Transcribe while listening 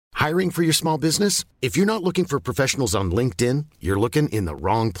Hiring for your small business? If you're not looking for professionals on LinkedIn, you're looking in the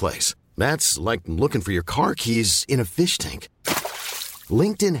wrong place. That's like looking for your car keys in a fish tank.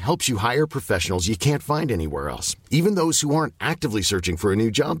 LinkedIn helps you hire professionals you can't find anywhere else, even those who aren't actively searching for a new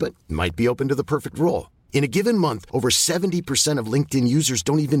job but might be open to the perfect role. In a given month, over 70% of LinkedIn users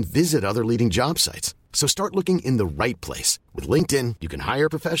don't even visit other leading job sites. So start looking in the right place. With LinkedIn, you can hire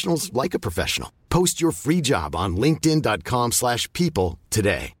professionals like a professional. Post your free job on linkedin.com/people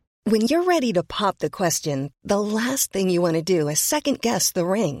today. When you're ready to pop the question, the last thing you want to do is second-guess the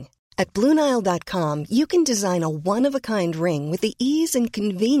ring. At BlueNile.com, you can design a one-of-a-kind ring with the ease and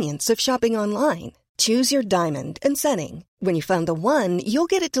convenience of shopping online. Choose your diamond and setting. When you find the one, you'll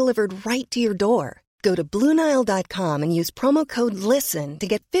get it delivered right to your door. Go to BlueNile.com and use promo code LISTEN to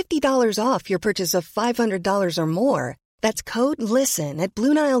get $50 off your purchase of $500 or more. That's code LISTEN at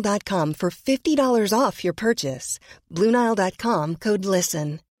BlueNile.com for $50 off your purchase. BlueNile.com, code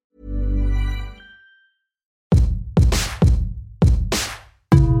LISTEN.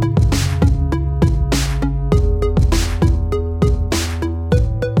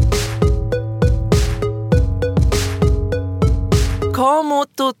 Como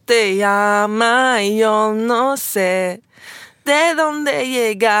tú te llamas, yo no sé. De donde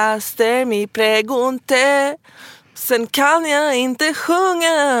llegaste, mi pregunté. Sen kan jag inte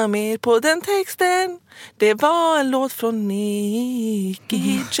sjunga mer på den texten. Det var en låt från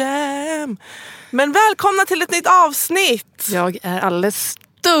Nicky Jam. Men välkomna till ett nytt avsnitt. Jag är alldeles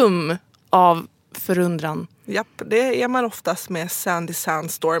stum av förundran. Japp, det är man oftast med Sandy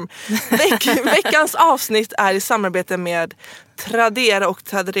Sandstorm. Veckans avsnitt är i samarbete med Tradera och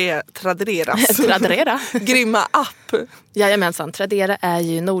Traderas grymma app. Jajamensan, Tradera är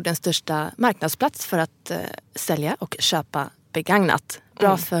ju Nordens största marknadsplats för att sälja och köpa begagnat.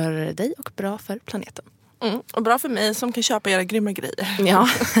 Bra för dig och bra för planeten. Och bra för mig som kan köpa era grymma grejer. Ja.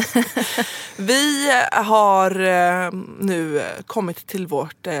 Vi har nu kommit till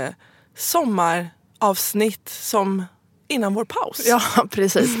vårt sommaravsnitt som innan vår paus. Ja,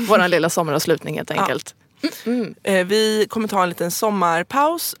 precis. Vår lilla sommaravslutning helt enkelt. Vi kommer ta en liten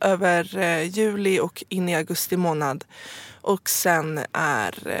sommarpaus över juli och in i augusti månad. Och sen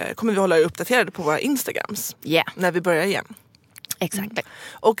kommer vi hålla er uppdaterade på våra Instagrams när vi börjar igen. Exakt.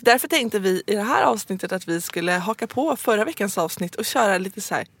 Och därför tänkte vi i det här avsnittet att vi skulle haka på förra veckans avsnitt och köra lite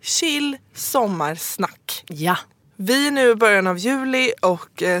så här chill sommarsnack. Ja. Vi är nu i början av juli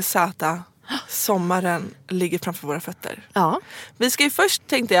och Zäta, sommaren ligger framför våra fötter. Ja. Vi ska ju först,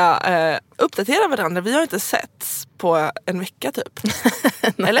 tänkte jag, uppdatera varandra. Vi har inte setts på en vecka typ.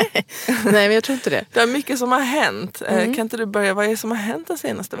 Eller? Nej, men jag tror inte det. Det är mycket som har hänt. Kan inte du börja? Vad är det som har hänt den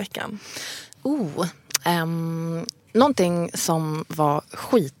senaste veckan? Någonting som var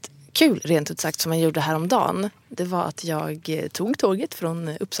skitkul rent ut sagt som jag gjorde häromdagen. Det var att jag tog tåget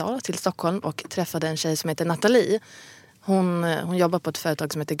från Uppsala till Stockholm och träffade en tjej som heter Nathalie. Hon jobbar på ett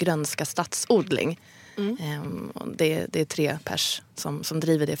företag som heter Grönska Stadsodling. Det är 3 pers som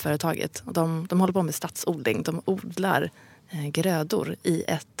driver det företaget. Och de håller på med stadsodling. De odlar grödor i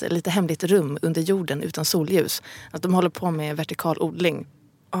ett lite hemligt rum under jorden utan solljus. Att de håller på med vertikal odling.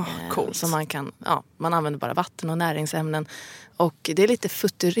 Coolt. Så man använder bara vatten och näringsämnen. Och det är lite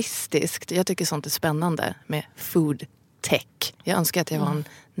futuristiskt. Jag tycker sånt är spännande med food tech. Jag önskar att jag var en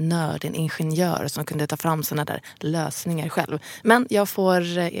nörd, en ingenjör som kunde ta fram såna där lösningar själv. Men jag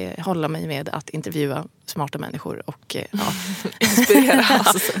får hålla mig med att intervjua smarta människor och inspirera.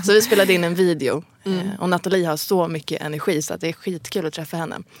 Så vi spelade in en video. Och Nathalie har så mycket energi så att det är skitkul att träffa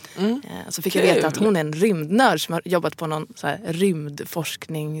henne. Så fick jag veta att hon är en rymdnörd som har jobbat på någon så här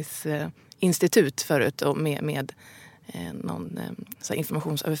rymdforskningsinstitut förut och med någon så här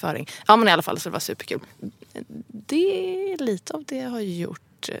informationsöverföring. Ja, men i alla fall så det var superkul. Det är lite av det jag har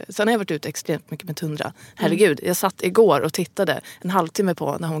gjort. Sen har jag varit ute extremt mycket med Tundra. Herregud, jag satt igår och tittade en halvtimme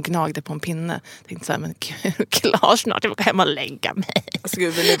på när hon gnagde på en pinne. Jag tänkte så här, men klar snart, jag får hem och lägga mig. Alltså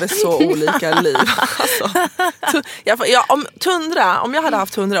gud, vi lever så olika liv. Alltså. Om jag hade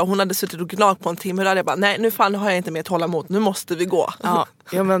haft Tundra och hon hade suttit och gnagt på en timme, då hade jag bara, nej nu fan har jag inte mer tålamod, nu måste vi gå.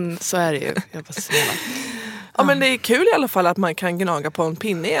 Ja men så är det ju. Jag bara snälla. Ja, men det är kul i alla fall att man kan gnaga på en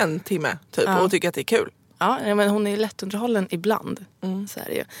pinne i en timme typ, och tycka att det är kul. Ja, men hon är ju lättunderhållen ibland. Så är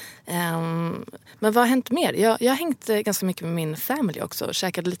det ju. Men vad har hänt mer? Jag har hängt ganska mycket med min family också.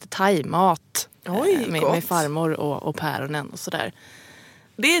 Käkade lite thai-mat med farmor och päronen och sådär.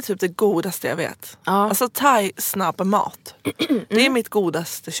 Det är typ det godaste jag vet. Alltså thai-snabb mat. Det är mitt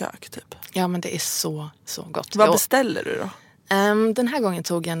godaste kök typ. Ja, men det är så gott. Vad beställer du då? Den här gången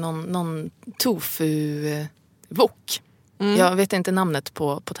tog jag någon tofu-wok. Jag vet inte namnet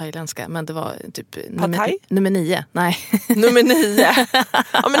på thailändska, men det var typ nummer 9. Nej. Nummer 9.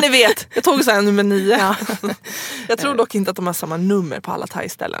 Ja, men ni vet, jag tog så här nummer 9. Ja. Jag tror dock inte att de har samma nummer på alla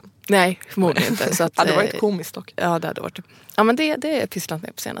thai-ställen. Nej, förmodligen inte. Så att, det hade varit komiskt dock. Ja, det hade varit. Ja, men det är pysslat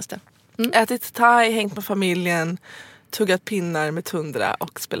med på senaste. Ätit thai, hängt med familjen, tuggat pinnar med Tundra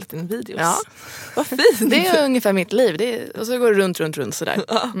och spelat in videos. Ja. Vad fint. Det är ungefär mitt liv. Och så går det runt sådär.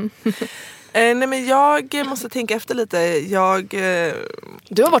 Ja. Nej, men jag måste tänka efter lite.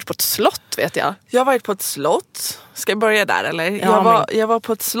 Du har varit på ett slott, vet jag. Jag har varit på ett slott. Ska jag börja där eller? Ja, jag var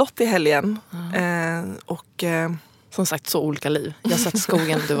på ett slott i helgen. Och som sagt, så olika liv. Jag satt i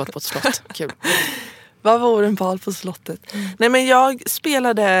skogen, du var på ett slott. Kul. Vad var en bal på slottet? Nej, men jag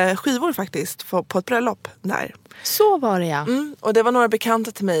spelade skivor faktiskt på ett bröllop där. Så var det, ja. Och det var några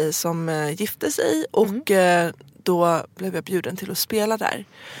bekanta till mig som gifte sig. Och då blev jag bjuden till att spela där.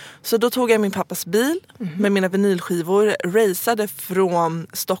 Så då tog jag min pappas bil med mina vinylskivor. Raceade från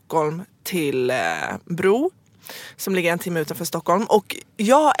Stockholm till Bro. Som ligger 1 timme utanför Stockholm. Och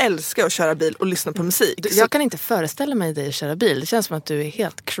jag älskar att köra bil och lyssna på musik. Jag kan inte föreställa mig dig köra bil. Det känns som att du är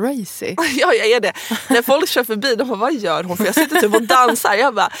helt crazy. Ja, jag är det. När folk kör förbi, de bara, vad gör hon? För jag sitter typ och dansar.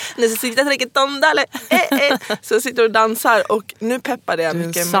 Jag bara, necesitas reggaeton eller Så jag sitter och dansar. Och nu peppade jag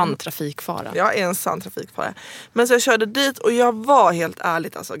mycket. Du är en sann trafikfara. Jag är en sann trafikfara. Men så jag körde dit och jag var helt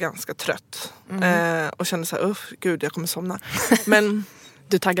ärligt alltså ganska trött. Och kände så här, gud jag kommer somna. Men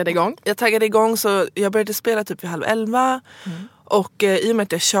du taggade igång? Jag taggade igång, så jag började spela typ vid 10:30. Och i och med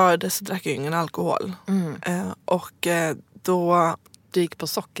att jag körde så drack jag ingen alkohol. Och då... Du gick på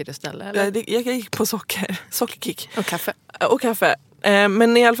socker istället? Eller? Jag gick på sockerkick. Och kaffe.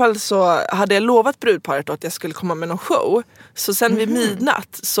 Men i alla fall så hade jag lovat brudparet då att jag skulle komma med någon show. Så sen vid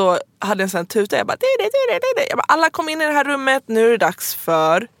midnatt så hade jag en sån tuta. Jag bara, alla kom in i det här rummet. Nu är det dags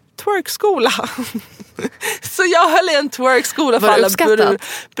för twerkskola. Så jag höll i en twerkskola för alla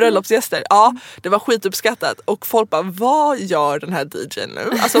bröllopsgäster. Ja, det var skituppskattat. Och folk bara, vad gör den här DJn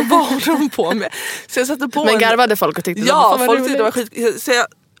nu? Alltså vad håller de på med? Så jag satte på. Men garvade folk och tyckte folk tyckte det var skit. Så jag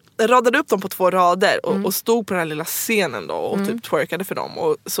radade upp dem på 2 rader och stod på den här lilla scenen då och typ twerkade för dem.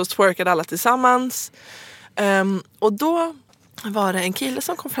 Och så twerkade alla tillsammans. Och då var det en kille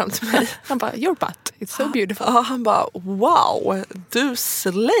som kom fram till mig. Han bara, your butt, it's so beautiful. Ja, han bara, wow, du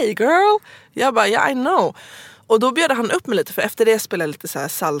slay girl. Jag bara, yeah I know. Och då bjöd han upp mig lite, för efter det spelade jag lite så här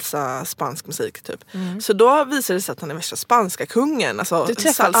salsa, spansk musik typ. Så då visade det sig att han är värsta spanska kungen. Alltså, du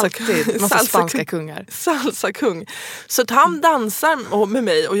träffar alltid massa spanska kungar. Salsa kung. Så att han dansar med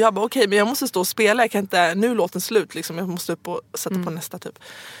mig och jag bara, okej, men jag måste stå och spela. Jag kan inte, nu låten slut liksom. Jag måste upp och sätta på nästa typ.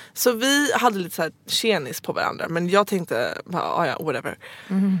 Så vi hade lite så här tjenis på varandra. Men jag tänkte, ja, whatever.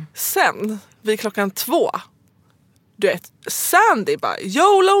 Sen, vid 2:00, du vet, Sandy bara,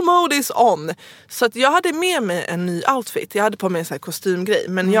 YOLO mode is on. Så att jag hade med mig en ny outfit. Jag hade på mig en sån här kostymgrej.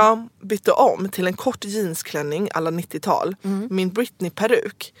 Men jag bytte om till en kort jeansklänning alla 90-tal. Min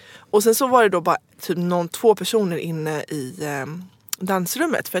Britney-peruk. Och sen så var det då bara typ 2 personer inne i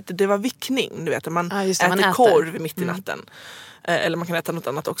dansrummet. För att det var vickning, du vet. Man äter korv mitt i natten. Eller man kan äta något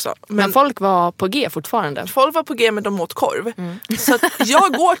annat också. Men folk var på G fortfarande? Folk var på G, men de åt korv. Så att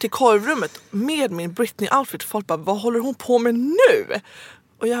jag går till korvrummet med min Britney-outfit. Folk bara, vad håller hon på med nu?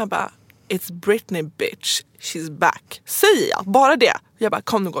 Och jag bara, it's Britney bitch, she's back. Säger jag, bara det. Jag bara,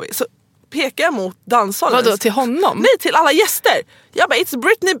 kom nu går vi. Så pekar jag mot danssalen. Vadå, till honom? Nej, till alla gäster. Jag bara, it's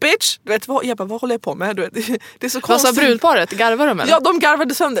Britney bitch. Du vet, jag bara, vad håller jag på med? Du vet, det är så konstigt. Vad sa brudparet? Garvar de eller? Ja, de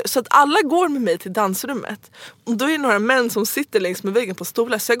garvade sönder. Så att alla går med mig till dansrummet. Och då är det några män som sitter längs med väggen på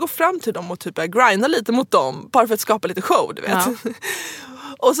stolar. Så jag går fram till dem och typ grinda lite mot dem. Bara för att skapa lite show, du vet. Ja.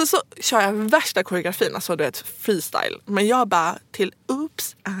 Och så kör jag värsta koreografin, alltså du vet, freestyle. Men jag bara till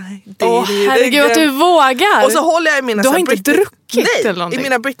oops, I did it herregud again. Att du vågar. Och så håller jag i mina... Du har inte druckit eller någonting? I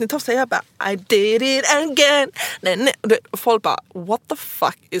mina Britney-tofsar jag bara I did it again. Nej. Och folk bara, what the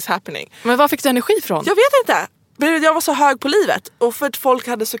fuck is happening? Men var fick du energi från? Jag vet inte. Jag var så hög på livet. Och för att folk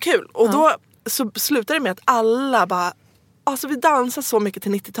hade så kul. Och då så slutade det med att alla bara... Alltså vi dansar så mycket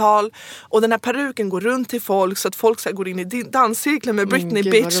till 90-tal. Och den här peruken går runt till folk. Så att folk så här, går in i danscirkeln med Britney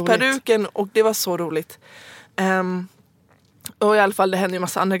bitch-peruken. Och det var så roligt. Och i alla fall det hände ju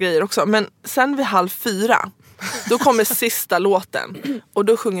massa andra grejer också. Men sen vid 3:30 då kommer sista låten. Och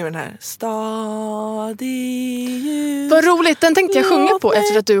då sjunger vi den här Stadig ljus. Vad roligt, den tänkte jag sjunga på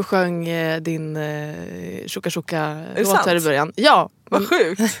efter att du sjöng din Shuka-Shuka-låt här i början. Ja. Vad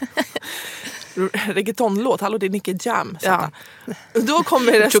sjukt. Reggaetonlåt, hallå det är Nicky Jam. Ja. Då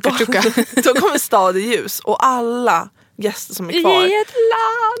kommer det då kommer Stadig ljus. Och alla gäster som är kvar. I ett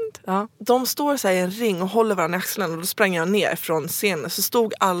land. Ja. De står så här i en ring och håller varandra i axlarna och då sprang jag ner från scenen. Så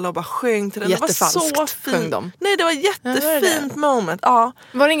stod alla och bara sjöng till den. Jättefalskt, det var så fint. sjöng de. Nej, det var jättefint moment. Ja.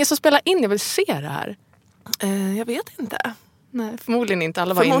 Var det ingen som spelade in? Jag vill se det här. Jag vet inte. Nej, förmodligen inte.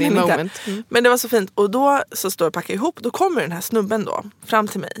 Alla var inne i moment. Mm. Men det var så fint. Och då så står jag och packar ihop. Då kommer den här snubben då fram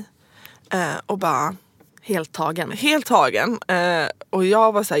till mig. Och bara... Helt tagen. Helt tagen. Och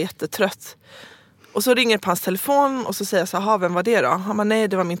jag var så här jättetrött. Och så ringer på hans telefon och så säger jag så här, vem var det då? Han bara, nej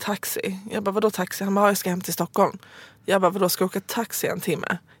det var min taxi. Jag bara, vadå taxi? Han bara, jag ska hem till Stockholm. Jag bara, vadå ska jag åka taxi en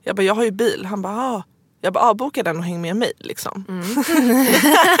timme? Jag bara, jag har ju bil. Han bara, Jag bara, boka den och häng med mig liksom.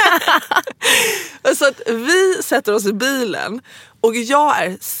 Så att vi sätter oss i bilen och jag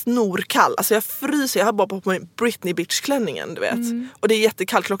är snorkall. Alltså jag fryser, jag har bara på mig Britney Bitch-klänningen, du vet. Och det är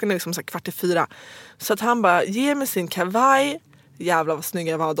jättekallt, klockan är liksom så 3:45. Så att han bara, ge mig sin kavaj. Jävlar vad snygg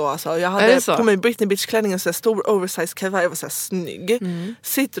jag var då alltså. Jag hade på mig Britney Bitch-klänningen, så stor oversized kavaj, var så här snygg.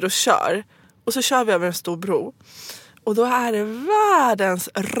 Sitter och kör. Och så kör vi över en stor bro. Och då är det världens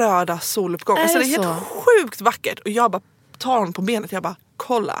röda soluppgång. Alltså det är helt sjukt vackert. Och jag bara tar honom på benet. Jag bara,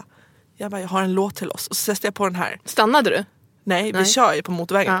 kolla. Jag bara, jag har en låt till oss. Och så sätter jag på den här. Stannade du? Nej, vi kör ju på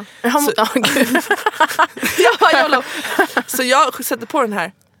motorvägen. Ja. Så jag sätter på den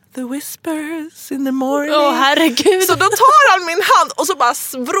här. The whispers in the morning. Herregud. Så då tar han min hand och så bara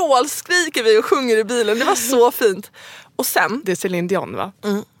vrålskriker vi och sjunger i bilen. Det var så fint. Och sen... Det är Celine Dion, va?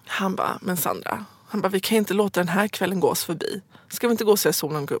 Han bara, men Sandra... Han bara, vi kan inte låta den här kvällen gå oss förbi. Ska vi inte gå och se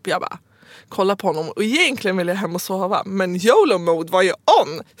solen gå upp? Jag bara, kolla på honom. Och egentligen ville jag hem och sova. Men YOLO-mode var ju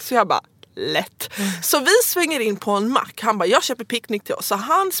on. Så jag bara, lätt. Så vi svänger in på en mack. Han bara, jag köper picknick till oss. Så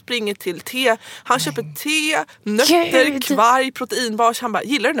han springer till te. Han köper te, nötter, kvarg, proteinbars. Han bara,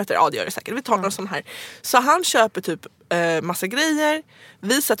 gillar du nötter? Ja, det gör det säkert. Vi tar några sån här. Så han köper typ massa grejer.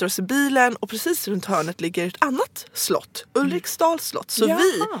 Vi sätter oss i bilen och precis runt hörnet ligger ett annat slott. Ulriksdals slott. Så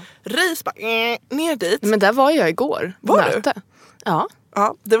vi race bara ner dit. Men där var jag igår. Var du? Ja.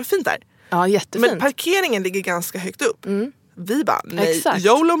 Ja, det var fint där. Ja, jättefint. Men parkeringen ligger ganska högt upp. Vi bara, nej, Exakt.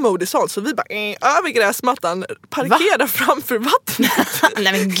 YOLO-mode är sånt. Så vi bara, över gräsmattan, parkerar framför vattnet.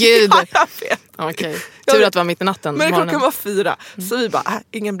 Nej men gud. Ja, jag vet. Okej. Tur att det var mitt i natten. Men klockan var 4. Så vi bara,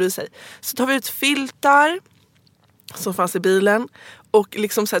 ingen bryr sig. Så tar vi ut filtar som fanns i bilen och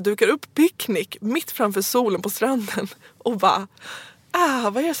liksom så här dukar upp picknick mitt framför solen på stranden och bara,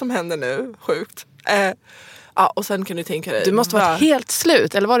 vad är det som händer nu? Sjukt. Och sen kan du tänka dig, du måste vara helt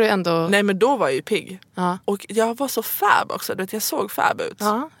slut, eller var du ändå... Nej, men då var jag ju pigg. Ja. Och jag var så fab också, du vet, jag såg fab ut.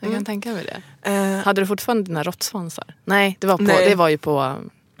 Ja, jag kan tänka mig det. Hade du fortfarande dina råttsvansar? Nej, det var ju på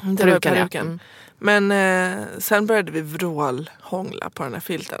peruken. Men sen började vi vrålhångla på den här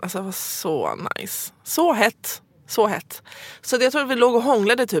filten. Alltså det var så nice. Så hett. Så jag tror att vi låg och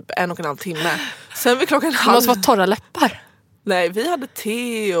hånglade typ 1,5 timme. Sen vid klockan halv... Det måste vara torra läppar. Nej, vi hade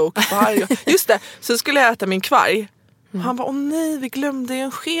te och kvarg. Just det, så skulle jag äta min kvarg. Han bara, åh nej, vi glömde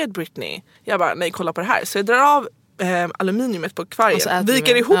en sked, Britney. Jag bara, nej, kolla på det här. Så jag drar av aluminiumet på kvargen,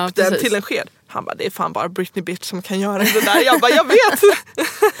 viker ihop den till en sked. Han bara, det är fan bara Britney Bitch som kan göra det där. Jag bara, jag vet.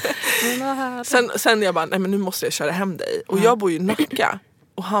 sen jag bara, nej men nu måste jag köra hem dig. Och jag bor ju i Nacka.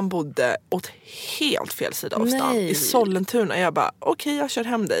 Och han bodde åt helt fel sida av stan. I Sollentuna. Jag bara, okej, jag kör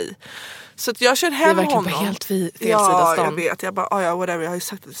hem dig. Så att jag kör hem honom. Det är verkligen på helt fel sida av stan. Jag vet. Jag bara, whatever. Jag har ju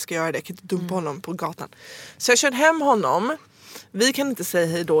sagt att jag ska göra det. Jag kan inte dumpa honom på gatan. Så jag kör hem honom. Vi kan inte säga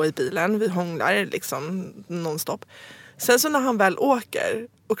hej då i bilen. Vi hånglar liksom nonstop. Sen så när han väl åker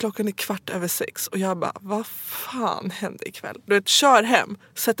och klockan är 5:15 och jag bara, vad fan hände ikväll? Du vet, kör hem,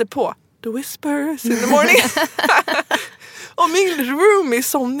 sätter på The Whispers in the morning. Och min roomie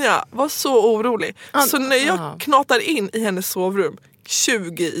Sonja var så orolig. Så när jag knatar in i hennes sovrum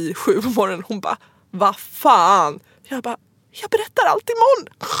 7:20 på morgonen, hon bara, vad fan? Jag bara, jag berättar allt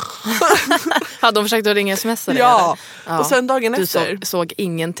imorgon. Hade de försökt att ringa sms'are? Ja, och sen dagen du efter. Du såg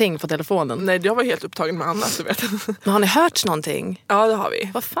ingenting på telefonen? Nej, jag var helt upptagen med annat, du vet. Men har ni hört någonting? Ja, det har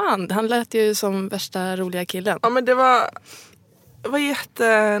vi. Vad fan, han lät ju som värsta roliga killen. Ja, men det var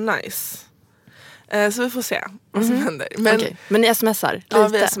jättenice. Så vi får se vad som händer. Men ni smsar lite? Ja,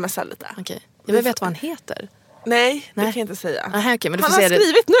 vi smsar lite. Okej. Jag vill veta vad han heter. Nej, det kan jag inte säga. Aha, okay, men du han får har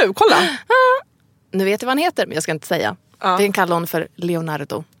skrivit nu, kolla. Nu vet jag vad han heter, men jag ska inte säga. Ja. Vi kan kalla honom för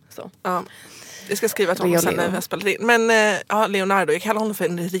Leonardo. Så. Ja. Jag ska skriva till honom sen när vi har spelat in. Men Leonardo, jag kallar honom för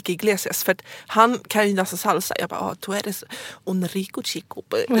Enrique Iglesias. För att han kan ju dansa salsa. Jag bara, tu eres Enrico Chico.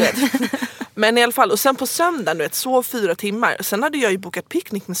 Men i alla fall, och sen på söndagen, du vet, så 4 timmar. Sen hade jag ju bokat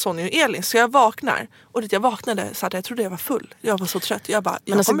picknick med Sonja och Elin. Så jag vaknar. Och jag vaknade så att jag trodde jag var full. Jag var så trött. Jag bara,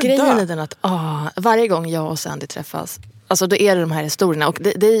 men alltså grejen är den att varje gång jag och Sandy träffas, alltså då är det de här historierna. Och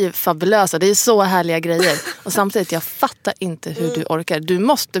det är ju fabulösa, det är så härliga grejer. Och samtidigt, jag fattar inte hur du orkar. Du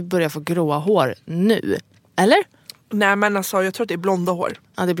måste börja få gråa hår nu. Eller? Nej men alltså, jag tror att det är blonda hår.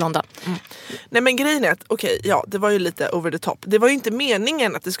 Ja, det är blonda. Nej men grejen är att, det var ju lite over the top. Det var ju inte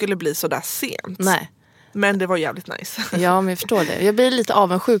meningen att det skulle bli så där sent. Nej. Men det var jävligt nice. Ja, men jag förstår det. Jag blir lite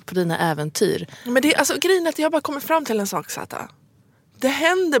avundsjuk på dina äventyr. Men det, alltså, grejen är att jag bara kommer fram till en sak, Zäta. Det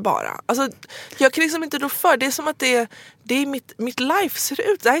händer bara. Alltså, jag kan liksom inte rå för. Det är som att det är mitt life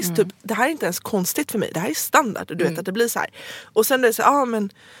ser ut. Det här är typ, det här är inte ens konstigt för mig. Det här är standard. Du vet att det blir så här. Och sen är det så här,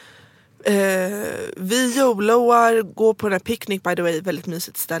 vi YOLOar, går på den här picknick, by the way, väldigt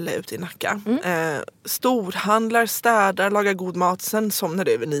mysigt ställe ute i Nacka. Storhandlar, städar, lagar god mat. Sen somnar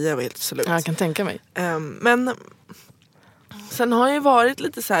det över 9 och var helt slut. Ja, jag kan tänka mig. Men sen har jag ju varit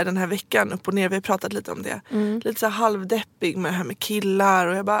lite så här den här veckan upp och ner. Vi har pratat lite om det. Lite så här halvdeppig med det här med killar.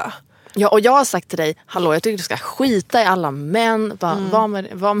 Och jag bara... Ja, och jag har sagt till dig, hallå, jag tycker du ska skita i alla män.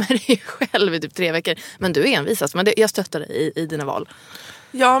 Var med dig själv i typ 3 veckor. Men du är envisast, men jag stöttar dig i dina val.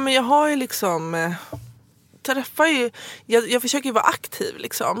 Ja, men jag har ju liksom... träffar ju... Jag försöker ju vara aktiv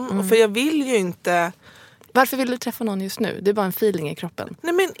liksom. Och för jag vill ju inte... Varför vill du träffa någon just nu? Det är bara en feeling i kroppen.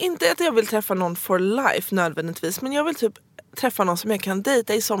 Nej, men inte att jag vill träffa någon for life nödvändigtvis. Men jag vill typ träffa någon som jag kan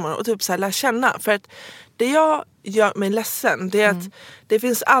dejta i sommar och typ så här lära känna. För att det jag gör mig ledsen, det är att det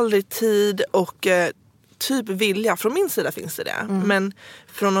finns aldrig tid och typ vilja. Från min sida finns det. Men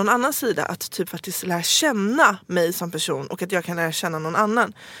från någon annan sida att typ faktiskt lära känna mig som person och att jag kan lära känna någon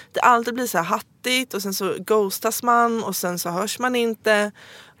annan. Det alltid blir så här hattigt och sen så ghostas man och sen så hörs man inte.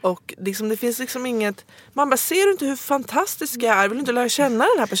 Och liksom, det finns liksom inget... Man bara, ser du inte hur fantastisk jag är? Vill du inte lära känna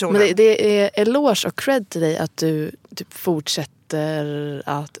den här personen? Men det är eloge och cred till dig att du typ fortsätter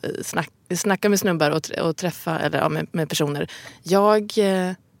att snacka med snubbar och träffa eller, med personer. Jag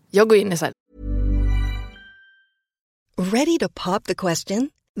går in i så här... Ready to pop the question?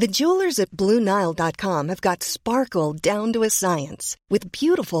 The jewelers at BlueNile.com have got sparkle down to a science with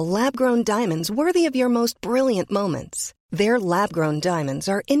beautiful lab-grown diamonds worthy of your most brilliant moments. Their lab-grown diamonds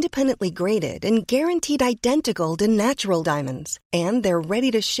are independently graded and guaranteed identical to natural diamonds. And they're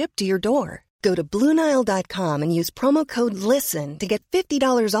ready to ship to your door. Go to BlueNile.com and use promo code LISTEN to get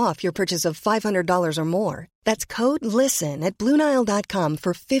 $50 off your purchase of $500 or more. That's code LISTEN at BlueNile.com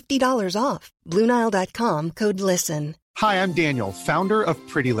for $50 off. BlueNile.com, code LISTEN. Hi, I'm Daniel, founder of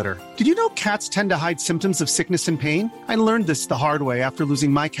Pretty Litter. Did you know cats tend to hide symptoms of sickness and pain? I learned this the hard way after losing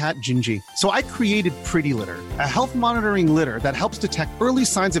my cat, Gingy. So I created Pretty Litter, a health monitoring litter that helps detect early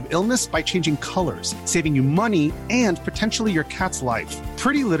signs of illness by changing colors, saving you money and potentially your cat's life.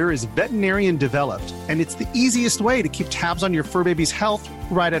 Pretty Litter is veterinarian developed, and it's the easiest way to keep tabs on your fur baby's health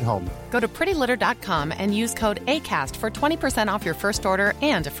right at home. Go to prettylitter.com and use code ACAST for 20% off your first order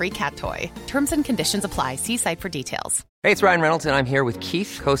and a free cat toy. Terms and conditions apply. See site for details. Hey, it's Ryan Reynolds, and I'm here with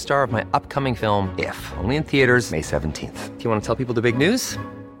Keith, co-star of my upcoming film, If, only in theaters May 17th. Do you want to tell people the big news?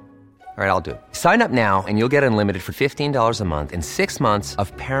 All right, I'll do it. Sign up now and you'll get unlimited for $15 a month and 6 months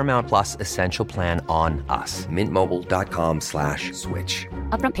of Paramount Plus Essential Plan on us. MintMobile.com/switch.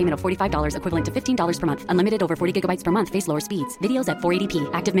 Upfront payment of $45 equivalent to $15 per month. Unlimited over 40 gigabytes per month. Face lower speeds. Videos at 480p.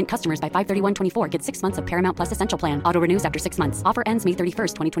 Active Mint customers by 531.24 get 6 months of Paramount Plus Essential Plan. Auto renews after 6 months. Offer ends May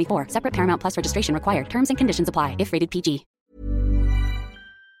 31st, 2024. Separate Paramount Plus registration required. Terms and conditions apply if rated PG.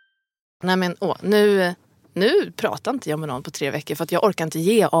 Nej men nu pratar inte jag med någon på 3 veckor för att jag orkar inte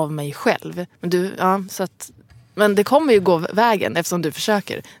ge av mig själv. Men det kommer ju gå vägen eftersom du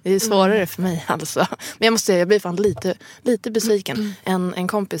försöker. Det är svårare för mig alltså. Men jag måste säga, jag blir fan lite besviken. En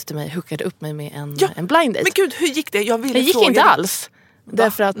kompis till mig hookade upp mig med en blind date. Men gud, hur gick det? Jag ville gick fråga inte dig. alls.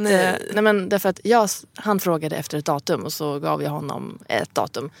 Därför att han frågade efter ett datum och så gav jag honom ett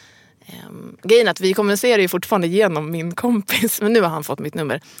datum. Grejen är att vi kommunicerar ju fortfarande genom min kompis, men nu har han fått mitt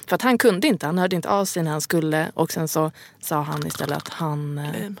nummer. För att han kunde inte, han hörde inte av sig när han skulle. Och sen så sa han istället att han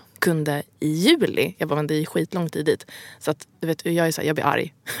kunde i juli. Jag bara, men det är skitlång tid dit. Så att du vet, jag är så här, jag blir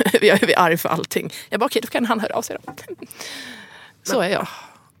arg. Jag blir arg för allting. Jag bara, okej, då kan han höra av sig då. Så är jag.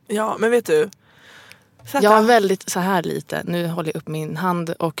 Ja, men vet du, jag har väldigt så här lite. Nu håller jag upp min hand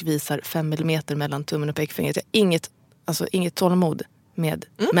och visar 5 mm mellan tummen och pekfingret. Jag har inget tålamod med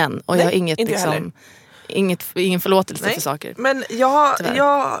män. Och jag har inget ingen förlåtelse för saker. Men jag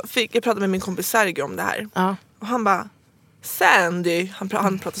pratade med min kompis Sergio om det här. Ja. Och han bara, Sandy, han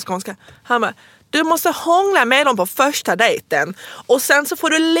pratar skånska. Han bara, Du måste hångla med dem på första dejten. Och sen så får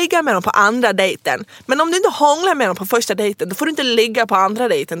du ligga med dem på andra dejten. Men om du inte hånglar med dem på första dejten, då får du inte ligga på andra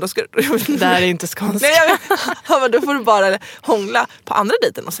dejten. Då ska... Det här är inte så konstigt. Nej, då får du bara hångla på andra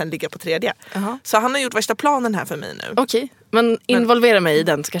dejten och sen ligga på tredje. Så han har gjort värsta planen här för mig nu. Okej, men involvera mig i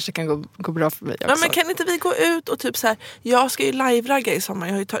den så kanske det kan gå bra för mig också. Ja, men kan inte vi gå ut och typ så här, jag ska ju live-ragga i sommar.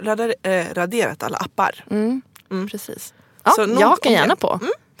 Jag har ju raderat alla appar. Precis. Ja, så jag kan gärna på.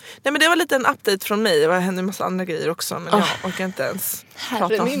 Nej, men det var lite en update från mig. Det hände en massa andra grejer också. Men jag orkar inte ens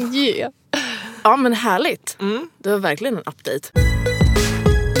prata om det. Ja, men härligt. Det var verkligen en update.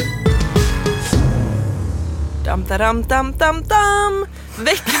 Dam.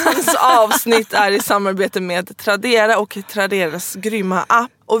 Veckans avsnitt är i samarbete med Tradera och Traderas grymma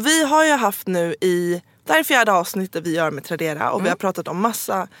app. Och vi har ju haft nu det här är 4:e avsnittet vi gör med Tradera. Och vi har pratat om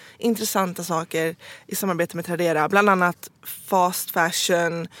massa intressanta saker i samarbete med Tradera. Bland annat fast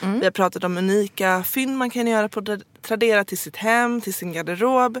fashion. Vi har pratat om unika fynd man kan göra på Tradera till sitt hem, till sin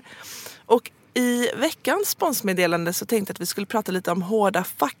garderob. Och i veckans sponsmeddelande så tänkte jag att vi skulle prata lite om hårda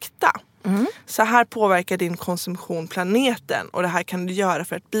fakta. Så här påverkar din konsumtion planeten. Och det här kan du göra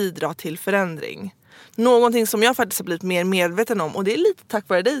för att bidra till förändring. Någonting som jag faktiskt har blivit mer medveten om. Och det är lite tack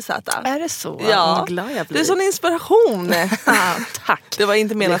vare dig, Zäta. Är det så? Ja, vad glad jag blir. Det är sån inspiration. Tack. Det var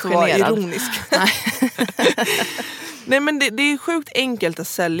inte menat att vara ironisk. Nej, men det är sjukt enkelt att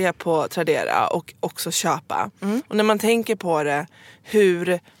sälja på Tradera och också köpa. Och när man tänker på det,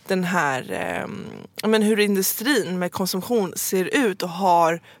 hur den här hur industrin med konsumtion ser ut och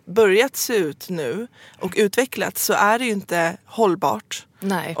har börjat se ut nu och utvecklats, så är det ju inte hållbart.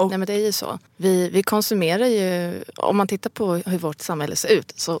 Nej, men det är ju så. Vi konsumerar ju, om man tittar på hur vårt samhälle ser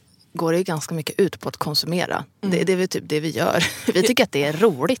ut, så går det ju ganska mycket ut på att konsumera. Det är väl typ det vi gör. Vi tycker att det är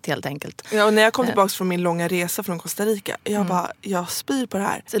roligt helt enkelt. Ja, och när jag kom tillbaka från min långa resa från Costa Rica, jag spyr på det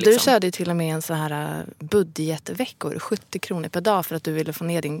här. Så liksom. Du körde ju till och med en så här budgetveckor, 70 kronor per dag, för att du ville få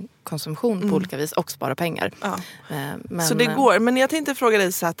ner din konsumtion på olika vis och spara pengar. Ja. Men, så det går. Men jag tänkte fråga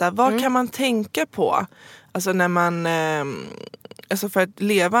dig, Zäta, vad kan man tänka på? Alltså när man för att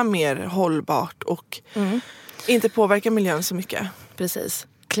leva mer hållbart och inte påverka miljön så mycket. Precis.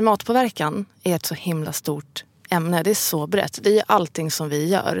 Klimatpåverkan är ett så himla stort ämne. Det är så brett. Det är ju allting som vi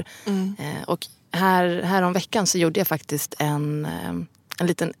gör. Och här om veckan så gjorde jag faktiskt en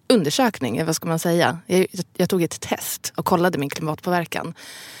liten undersökning. Vad ska man säga? Jag tog ett test och kollade min klimatpåverkan.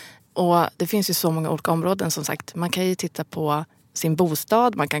 Och det finns ju så många olika områden, som sagt. Man kan ju titta på sin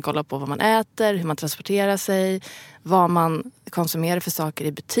bostad, man kan kolla på vad man äter, hur man transporterar sig, vad man konsumerar för saker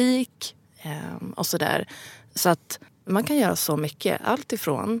i butik och sådär. Så att man kan göra så mycket. Allt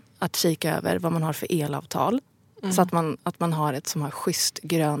ifrån att kika över vad man har för elavtal. Så att man har ett som har schysst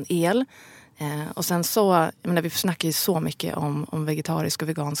grön el. Och sen så, vi snackar ju så mycket om vegetarisk och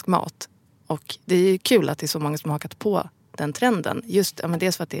vegansk mat. Och det är ju kul att det är så många som har hakat på den trenden. Just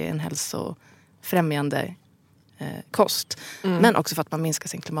dels för att det är en hälsofrämjande kost. Men också för att man minskar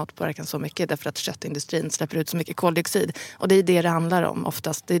sin klimatpåverkan så mycket. Därför att köttindustrin släpper ut så mycket koldioxid. Och det är det handlar om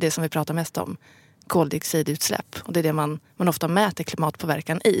oftast. Det är det som vi pratar mest om. Koldioxidutsläpp. Och det är det man ofta mäter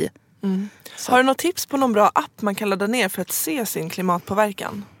klimatpåverkan i. Har du något tips på någon bra app man kan ladda ner för att se sin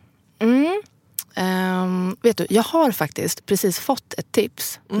klimatpåverkan? Vet du, jag har faktiskt precis fått ett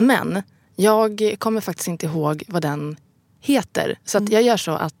tips. Men jag kommer faktiskt inte ihåg vad den heter. Så att jag gör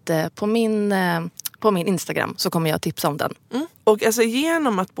så att på min Instagram så kommer jag tipsa om den. Och alltså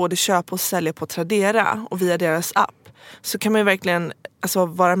genom att både köpa och sälja på Tradera och via deras app, så kan man ju verkligen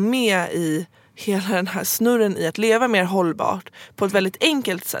vara med i hela den här snurren i att leva mer hållbart på ett väldigt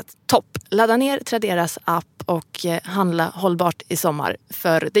enkelt sätt. Topp! Ladda ner Traderas app och handla hållbart i sommar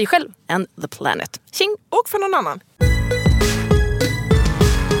för dig själv and the planet. Tjing! Och för någon annan.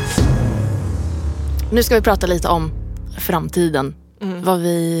 Nu ska vi prata lite om framtiden. Vad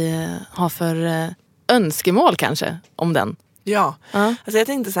vi har för önskemål kanske om den. Ja, alltså jag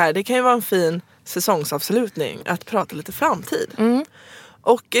tänkte så här, det kan ju vara en fin säsongsavslutning att prata lite framtid.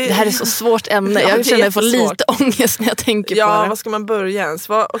 Och, det här är så svårt ämne. Jag känner att jag får lite ångest när jag tänker på det. Ja, vad ska man börja ens?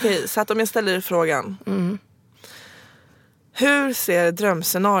 Okej, så att om jag ställer dig frågan. Hur ser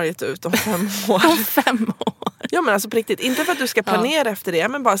drömscenariet ut om 5 år? Om 5 år? Ja, men alltså på riktigt. Inte för att du ska planera efter det,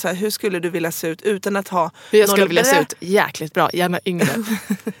 men bara så här, hur skulle du vilja se ut utan att ha... Hur jag skulle vilja se ut? Jäkligt bra. Gärna yngre.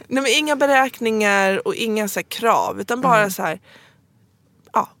 Nej, men inga beräkningar och inga så här krav, utan bara så här,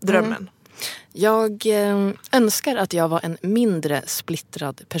 drömmen. Jag önskar att jag var en mindre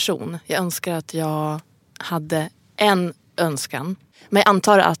splittrad person. Jag önskar att jag hade en önskan. Men jag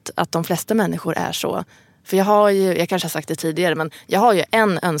antar att de flesta människor är så. För jag kanske har sagt det tidigare, men jag har ju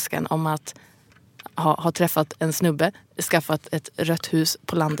en önskan om att har träffat en snubbe, skaffat ett rött hus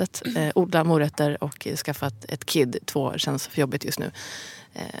på landet, odla morötter och skaffat ett kid. 2 år känns för jobbigt just nu.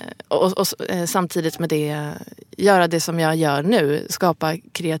 Och samtidigt med det göra det som jag gör nu, skapa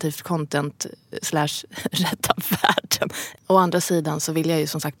kreativt content / rädda världen. Å andra sidan så vill jag ju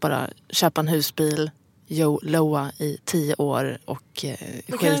som sagt bara köpa en husbil, loa i 10 år och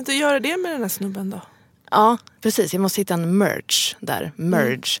Men kan du inte göra det med den här snubben då? Ja, precis. Jag måste hitta en merge där.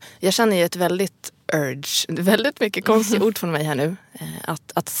 Merge. Jag känner ju ett väldigt mycket konstiga ord från mig här nu.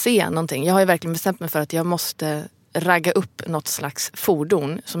 Att se någonting. Jag har ju verkligen bestämt mig för att jag måste ragga upp något slags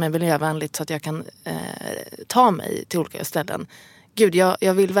fordon som är miljövänligt så att jag kan ta mig till olika ställen. Gud,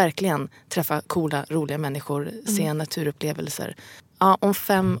 jag vill verkligen träffa coola, roliga människor, se naturupplevelser. Ja, om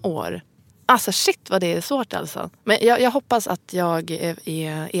 5 år. Alltså shit vad det är svårt alltså. Men jag hoppas att jag är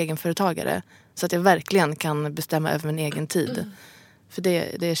egenföretagare så att jag verkligen kan bestämma över min egen tid. För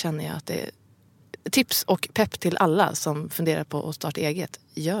det känner jag att det är tips och pepp till alla som funderar på att starta eget.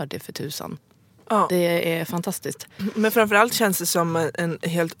 Gör det för tusan. Ja. Det är fantastiskt. Men framförallt känns det som en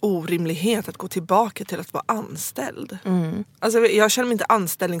helt orimlighet att gå tillbaka till att vara anställd. Alltså jag känner mig inte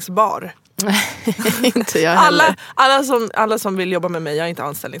anställningsbar. Inte jag heller. Alla som vill jobba med mig, jag är inte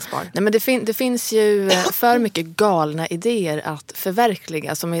anställningsbar. Nej, men det finns ju för mycket galna idéer att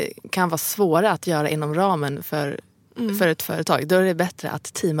förverkliga som kan vara svåra att göra inom ramen för ett företag. Då är det bättre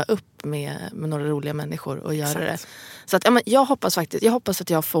att teama upp med några roliga människor och göra det. Så att, jag hoppas att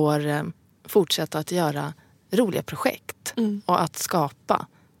jag får fortsätta att göra roliga projekt och att skapa.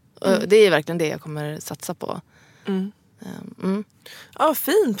 Det är verkligen det jag kommer satsa på. Ja,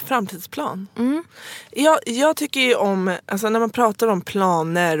 fint framtidsplan. Jag tycker ju om, alltså när man pratar om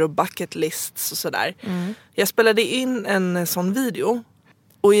planer och bucket lists och sådär. Jag spelade in en sån video.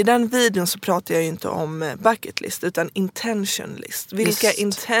 Och i den videon så pratar jag ju inte om bucket list utan intention list. Vilka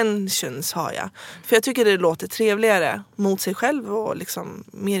intentions har jag? För jag tycker det låter trevligare mot sig själv och liksom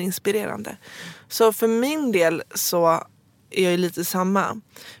mer inspirerande. Så för min del så är jag ju lite samma.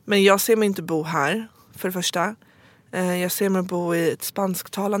 Men jag ser mig inte bo här, för det första. Jag ser mig bo i ett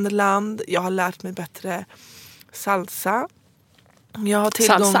spansktalande land. Jag har lärt mig bättre salsa. Jag har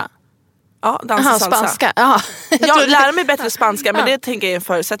Salsa? Ja, dansa salsa. Spanska. Ja. Jag lär mig bättre spanska, men det tänker jag är en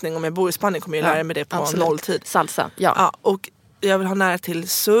förutsättning. Om jag bor i Spanien kommer jag lära mig det på nolltid. Salsa, ja. Och jag vill ha nära till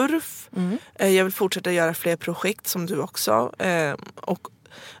surf. Jag vill fortsätta göra fler projekt som du också. Och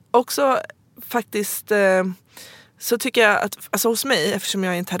också faktiskt så tycker jag att alltså hos mig, eftersom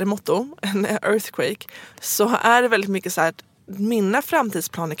jag är en terremoto, en earthquake, så är det väldigt mycket så här att mina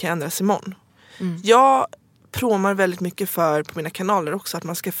framtidsplaner kan ändras imorgon. Jag promar väldigt mycket på mina kanaler också att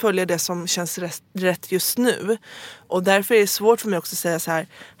man ska följa det som känns rätt just nu. Och därför är det svårt för mig också att säga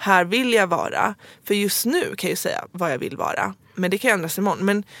här vill jag vara. För just nu kan jag ju säga vad jag vill vara. Men det kan ändras imorgon.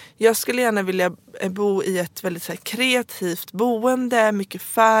 Men jag skulle gärna vilja bo i ett väldigt så här kreativt boende. Mycket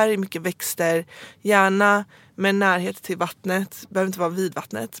färg, mycket växter. Gärna med närhet till vattnet. Behöver inte vara vid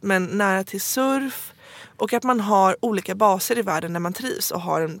vattnet. Men nära till surf. Och att man har olika baser i världen när man trivs och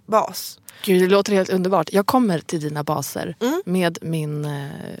har en bas. Gud, det låter helt underbart. Jag kommer till dina baser med min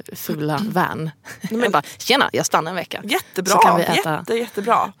fula van. Jag bara, tjena, jag stannar en vecka. Jättebra, så kan vi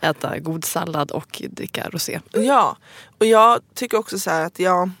jättebra. Äta god sallad och dricka rosé. Ja, och jag tycker också så här att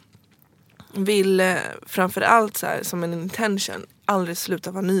jag vill framförallt så här, som en intention aldrig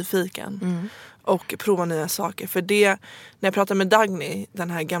sluta vara nyfiken. Och prova nya saker. För det, när jag pratar med Dagny,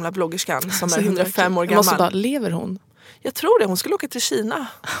 den här gamla bloggerskan som är 105 år gammal. Jag måste bara, lever hon? Jag tror det, hon skulle åka till Kina.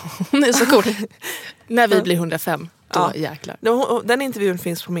 Hon är så cool. När vi blir 105, då jäklar. Den intervjun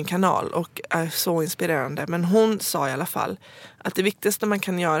finns på min kanal och är så inspirerande. Men hon sa i alla fall att det viktigaste man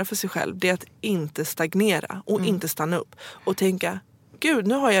kan göra för sig själv, det är att inte stagnera och inte stanna upp. Och tänka, gud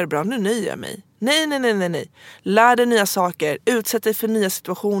nu har jag det bra, nu nöjer jag mig. Nej. Lär dig nya saker, utsätt dig för nya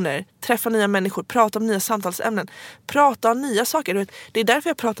situationer, träffa nya människor, prata om nya samtalsämnen, prata om nya saker. Du vet, det är därför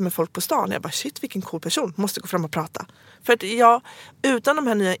jag pratar med folk på stan. Jag bara, shit vilken cool person, måste gå fram och prata. För att utan de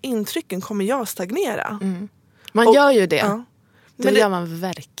här nya intrycken kommer jag stagnera. Man gör ju det. Ja. Det gör man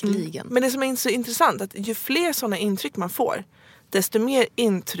verkligen. Men det som är så intressant, att ju fler sådana intryck man får, desto mer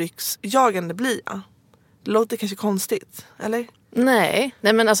intrycksjagande blir jag. Det låter kanske konstigt, eller? Nej,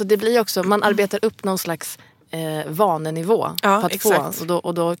 men alltså det blir också, man arbetar upp någon slags vanenivå på att exakt. få,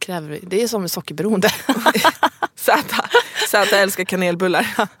 och då kräver det är som sockerberoende. Zäta älskar kanelbullar.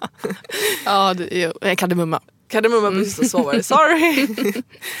 Ja, kardemumma. Precis, så var det. Sorry.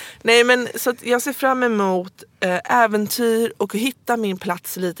 Nej, men så att jag ser fram emot äventyr och hitta min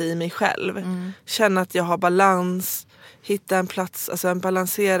plats lite i mig själv. Känna att jag har balans, hitta en plats, alltså en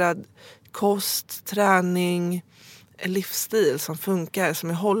balanserad kost, träning, livsstil som funkar, som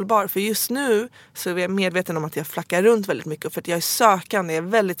är hållbar. För just nu så är jag medveten om att jag flackar runt väldigt mycket. För att jag är sökande, jag är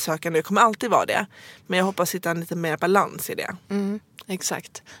väldigt sökande. Jag kommer alltid vara det. Men jag hoppas hitta en lite mer balans i det.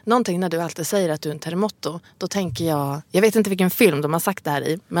 Exakt. Någonting när du alltid säger att du är en terremoto, då tänker jag vet inte vilken film de har sagt det här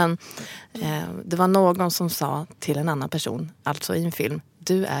i, men det var någon som sa till en annan person, alltså i en film,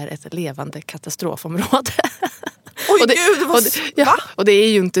 du är ett levande katastrofområde. Oj, gud, och det är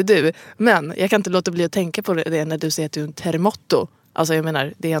ju inte du, men jag kan inte låta bli att tänka på det när du säger att du är en terremoto. Alltså jag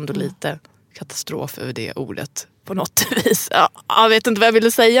menar, det är ändå lite katastrof över det ordet på något vis. Ja, jag vet inte vad jag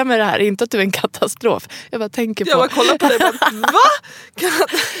ville säga med det här. Inte att du är en katastrof. Jag bara tänker på... Jag bara kollar på dig och bara, va?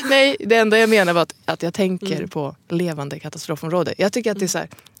 Nej, det enda jag menar var att jag tänker på levande katastrofområde. Jag tycker att det är så här...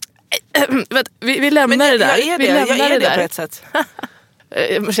 vi lämnar det där. Jag är det på ett sätt.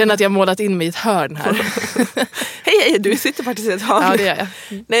 Jag känner att jag har målat in mig i ett hörn här. Hej, du sitter faktiskt i ett hörn. Ja, det gör jag.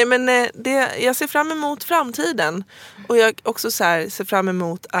 Nej, men jag ser fram emot framtiden. Och jag också så här, ser fram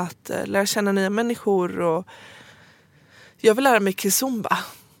emot att lära känna nya människor. Och jag vill lära mig kizomba.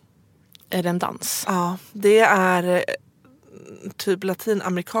 Är det en dans? Ja, det är typ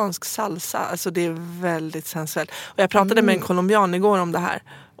latinamerikansk salsa. Alltså det är väldigt sensuellt. Och jag pratade med en colombian igår om det här.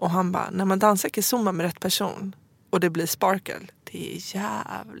 Och han bara, när man dansar kizomba med rätt person och det blir sparkle, det är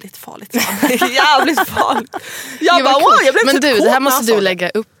jävligt farligt. Jävligt farligt. Jag bara, wow, jag blev men typ du, kåt det här måste när du lägga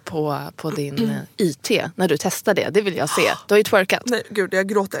upp på din IT när du testar det. Det vill jag se. Du har ju twerkat. Nej, gud, jag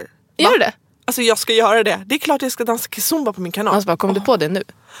gråter. Gör du det? Alltså jag ska göra det. Det är klart jag ska dansa kizomba på min kanal. Alltså, kom du på det nu?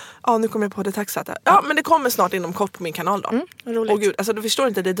 Ja, nu kommer jag på det, tack Zäta. Ja, men det kommer snart inom kort på min kanal då. Roligt. Och gud, alltså du förstår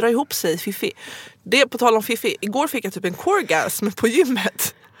inte, det drar ihop sig Fifi. Det på tal om Fifi, igår fick jag typ en orgasm på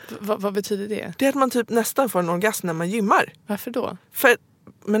gymmet. Vad betyder det? Det är att man typ nästan får en orgasm när man gymmar. Varför då?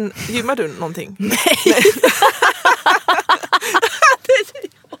 Men gymmar du någonting? Nej.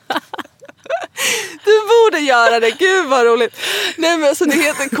 Du borde göra det, gud vad roligt. Nej men alltså det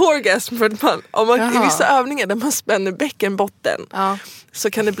heter orgasm för att man i vissa övningar där man spänner bäckenbotten så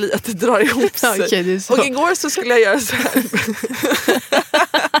kan det bli att det drar ihop sig. Okay, och igår så skulle jag göra så här.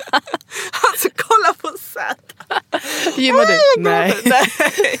 Alltså kolla på Zäta. Gymmar du? Nej.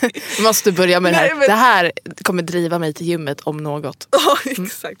 Måste börja med det här. Det här kommer driva mig till gymmet om något. Ja,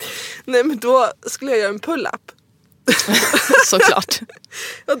 exakt. Nej men då skulle jag göra en pull-up. Såklart.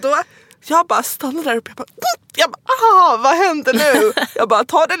 Och då jag bara stannade där uppe. Jag bara, vad händer nu? Jag bara,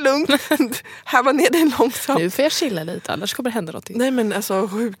 ta det lugnt. Här var ner det långsamt. Nu får jag chilla lite, annars kommer det hända någonting. Nej men alltså,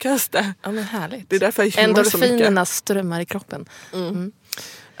 sjukaste. Ja men härligt. Det är därför jag gymmar så mycket. Endorfinerna strömmar i kroppen.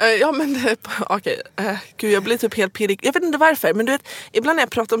 Ja men okej. Gud, jag blir typ helt pirrig. Jag vet inte varför, men du vet, ibland när jag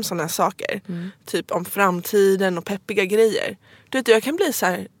pratar om sådana här saker, typ om framtiden och peppiga grejer, du vet, jag kan bli så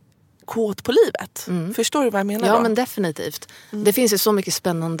här kåt på livet. Förstår du vad jag menar då? Ja men definitivt. Det finns ju så mycket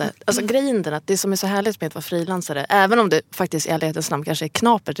spännande. Alltså grejen är att det som är så härligt med att vara frilansare, även om det faktiskt i ärlighetens namn kanske är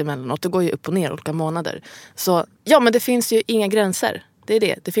knapert emellanåt, det går ju upp och ner olika månader. Så ja, men det finns ju inga gränser. Det är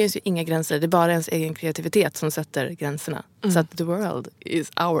det. Det finns ju inga gränser. Det är bara ens egen kreativitet som sätter gränserna. Så att the world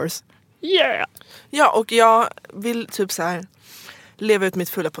is ours. Yeah! Ja, och jag vill typ så här leva ut mitt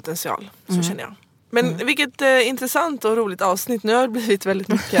fulla potential. Så känner jag. Men vilket intressant och roligt avsnitt. Nu har det blivit väldigt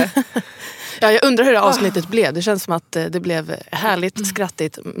mycket. Ja, jag undrar hur det avsnittet blev. Det känns som att det blev härligt,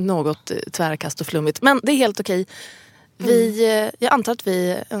 skrattigt, något tvärkast och flummigt. Men det är helt okej. Jag antar att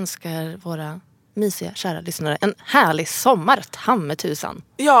vi önskar våra mysiga, kära lyssnare en härlig sommar, tammetusan.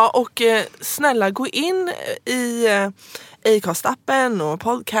 Ja, och snälla gå in i Acast-appen och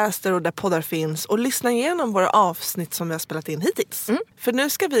podcaster och där poddar finns och lyssna igenom våra avsnitt som vi har spelat in hittills. För nu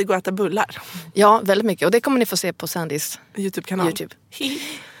ska vi gå och äta bullar. Ja, väldigt mycket. Och det kommer ni få se på Sandys YouTube-kanal.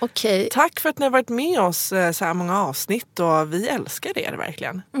 Okej. Tack för att ni har varit med oss så här många avsnitt och vi älskar er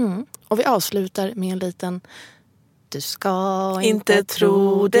verkligen. Och vi avslutar med en liten... Du ska inte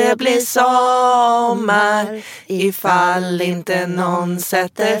tro det blir sommar ifall inte någon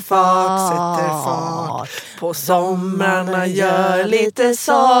sätter fart. På somrarna gör lite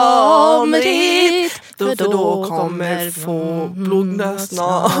somrigt. Då kommer få blomma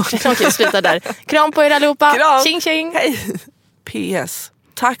snart. Okej, sluta där. Kram på er allihopa. Kram. Tjing tjing. Hej. PS.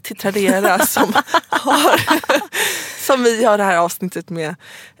 Tack till Tradera som vi har det här avsnittet med.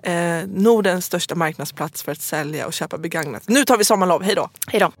 Nordens största marknadsplats för att sälja och köpa begagnat. Nu tar vi sommarlov. Hej då.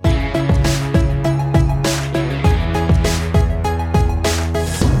 Hej då.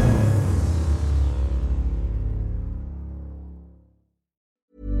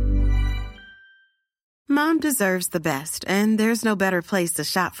 Mom deserves the best, and there's no better place to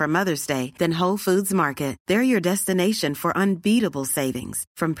shop for Mother's Day than Whole Foods Market. They're your destination for unbeatable savings,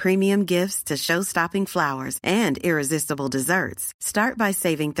 from premium gifts to show-stopping flowers and irresistible desserts. Start by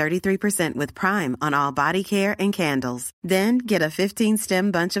saving 33% with Prime on all body care and candles. Then get a 15-stem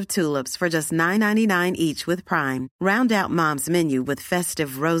bunch of tulips for just $9.99 each with Prime. Round out Mom's menu with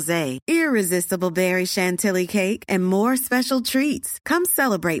festive rosé, irresistible berry chantilly cake, and more special treats. Come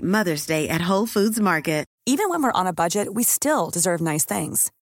celebrate Mother's Day at Whole Foods Market. Even when we're on a budget, we still deserve nice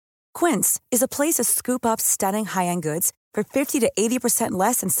things. Quince is a place to scoop up stunning high-end goods for 50 to 80%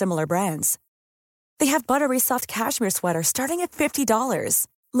 less than similar brands. They have buttery soft cashmere sweaters starting at $50,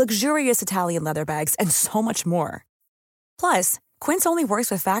 luxurious Italian leather bags, and so much more. Plus, Quince only works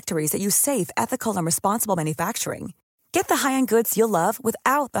with factories that use safe, ethical, and responsible manufacturing. Get the high-end goods you'll love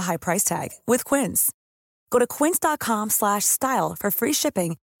without the high price tag with Quince. Go to quince.com/style for free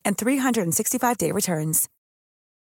shipping and 365-day returns.